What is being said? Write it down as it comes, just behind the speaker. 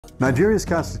Nigeria's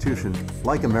constitution,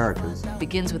 like America's,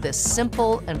 begins with a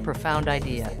simple and profound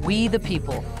idea: we the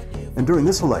people. And during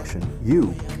this election,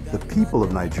 you, the people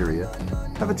of Nigeria,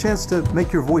 have a chance to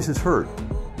make your voices heard,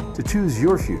 to choose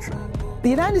your future. The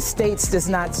United States does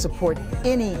not support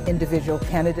any individual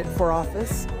candidate for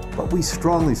office. But we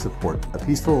strongly support a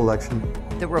peaceful election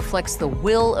that reflects the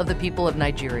will of the people of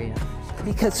Nigeria.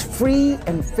 Because free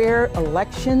and fair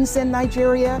elections in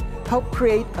Nigeria help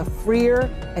create a freer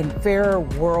and fairer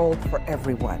world for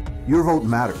everyone. Your vote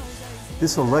matters.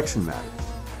 This election matters,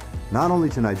 not only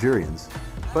to Nigerians,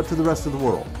 but to the rest of the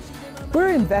world. We're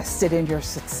invested in your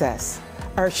success.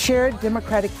 Our shared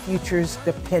democratic futures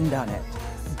depend on it.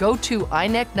 Go to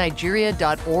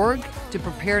inecnigeria.org to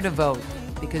prepare to vote,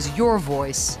 because your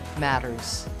voice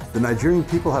matters. The Nigerian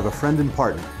people have a friend and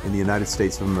partner in the United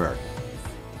States of America.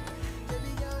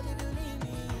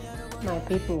 My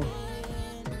people,